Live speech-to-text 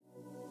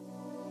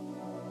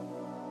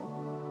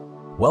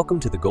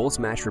Welcome to the Goal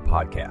Smasher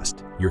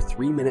Podcast, your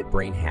 3-minute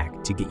brain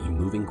hack to get you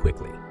moving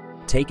quickly.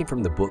 Taken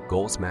from the book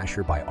Goal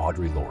Smasher by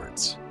Audrey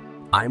Lawrence.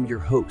 I'm your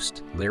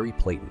host, Larry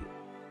Playton,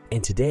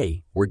 and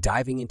today we're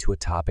diving into a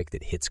topic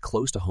that hits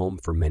close to home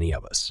for many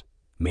of us,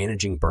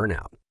 managing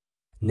burnout.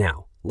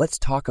 Now, let's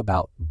talk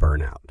about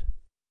burnout.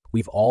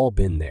 We've all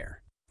been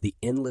there. The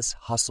endless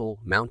hustle,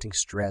 mounting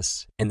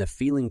stress, and the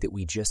feeling that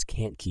we just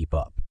can't keep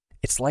up.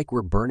 It's like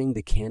we're burning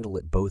the candle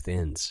at both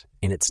ends,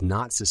 and it's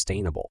not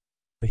sustainable.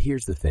 But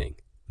here's the thing.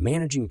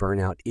 Managing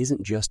burnout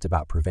isn't just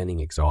about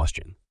preventing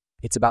exhaustion.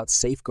 It's about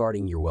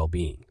safeguarding your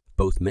well-being,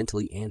 both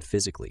mentally and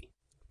physically.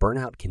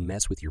 Burnout can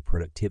mess with your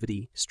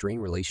productivity, strain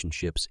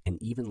relationships, and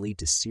even lead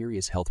to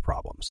serious health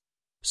problems.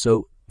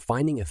 So,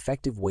 finding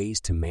effective ways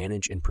to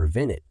manage and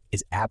prevent it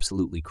is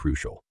absolutely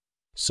crucial.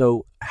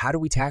 So, how do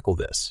we tackle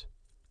this?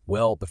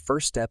 Well, the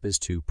first step is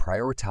to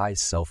prioritize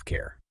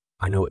self-care.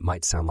 I know it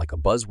might sound like a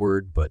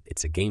buzzword, but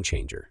it's a game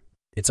changer.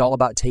 It's all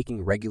about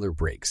taking regular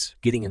breaks,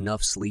 getting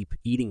enough sleep,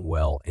 eating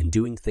well, and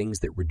doing things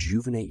that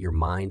rejuvenate your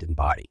mind and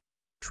body.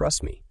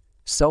 Trust me,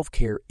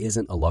 self-care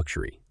isn't a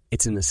luxury.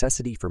 It's a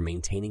necessity for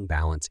maintaining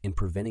balance and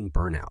preventing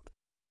burnout.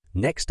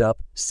 Next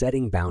up,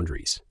 setting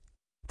boundaries.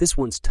 This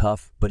one's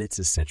tough, but it's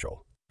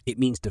essential. It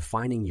means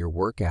defining your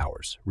work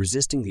hours,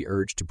 resisting the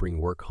urge to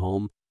bring work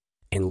home,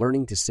 and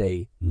learning to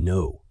say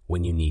no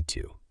when you need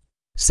to.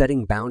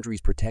 Setting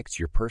boundaries protects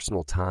your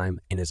personal time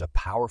and is a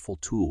powerful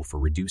tool for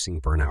reducing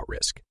burnout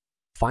risk.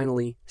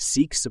 Finally,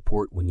 seek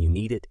support when you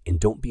need it and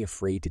don't be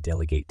afraid to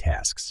delegate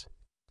tasks.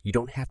 You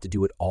don't have to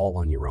do it all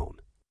on your own.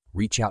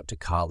 Reach out to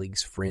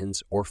colleagues,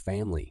 friends, or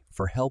family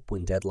for help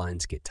when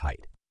deadlines get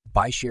tight.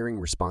 By sharing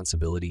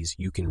responsibilities,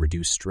 you can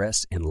reduce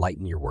stress and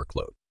lighten your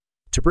workload.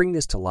 To bring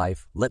this to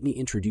life, let me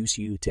introduce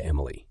you to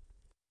Emily.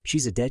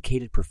 She's a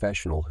dedicated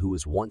professional who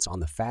was once on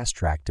the fast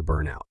track to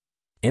burnout.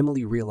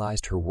 Emily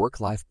realized her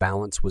work-life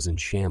balance was in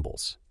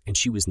shambles, and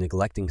she was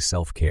neglecting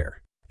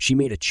self-care. She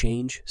made a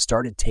change,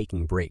 started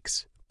taking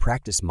breaks,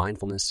 practiced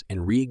mindfulness,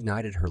 and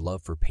reignited her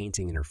love for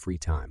painting in her free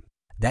time.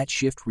 That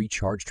shift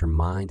recharged her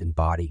mind and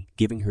body,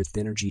 giving her the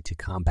energy to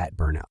combat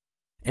burnout.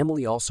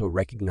 Emily also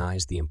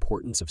recognized the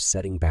importance of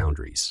setting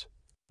boundaries.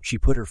 She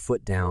put her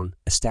foot down,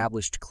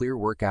 established clear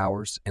work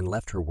hours, and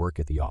left her work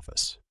at the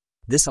office.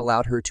 This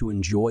allowed her to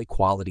enjoy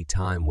quality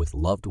time with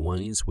loved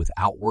ones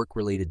without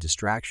work-related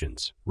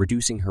distractions,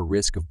 reducing her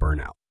risk of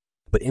burnout.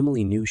 But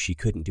Emily knew she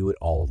couldn't do it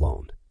all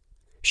alone.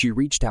 She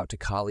reached out to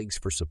colleagues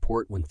for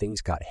support when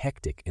things got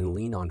hectic and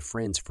leaned on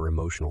friends for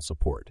emotional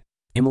support.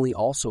 Emily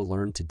also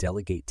learned to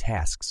delegate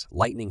tasks,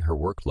 lightening her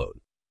workload.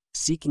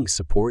 Seeking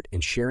support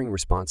and sharing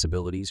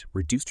responsibilities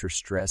reduced her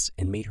stress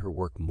and made her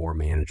work more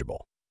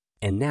manageable.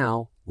 And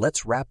now,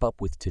 let's wrap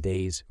up with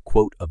today's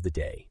quote of the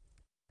day.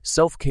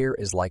 Self-care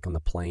is like on the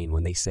plane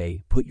when they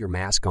say, put your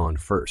mask on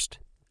first.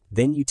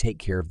 Then you take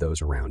care of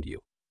those around you.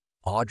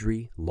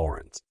 Audrey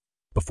Lawrence.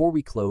 Before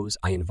we close,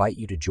 I invite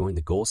you to join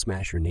the Goal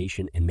Smasher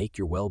Nation and make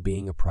your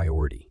well-being a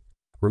priority.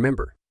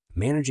 Remember,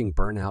 managing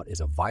burnout is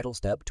a vital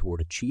step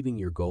toward achieving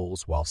your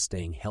goals while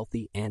staying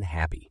healthy and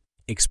happy.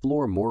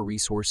 Explore more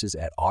resources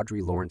at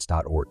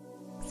audreylawrence.org.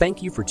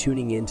 Thank you for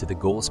tuning in to the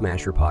Goal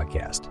Smasher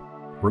Podcast.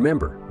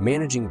 Remember,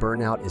 managing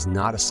burnout is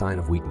not a sign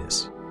of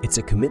weakness. It's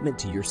a commitment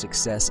to your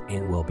success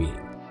and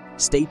well-being.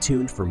 Stay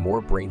tuned for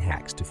more brain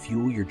hacks to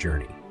fuel your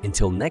journey.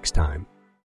 Until next time,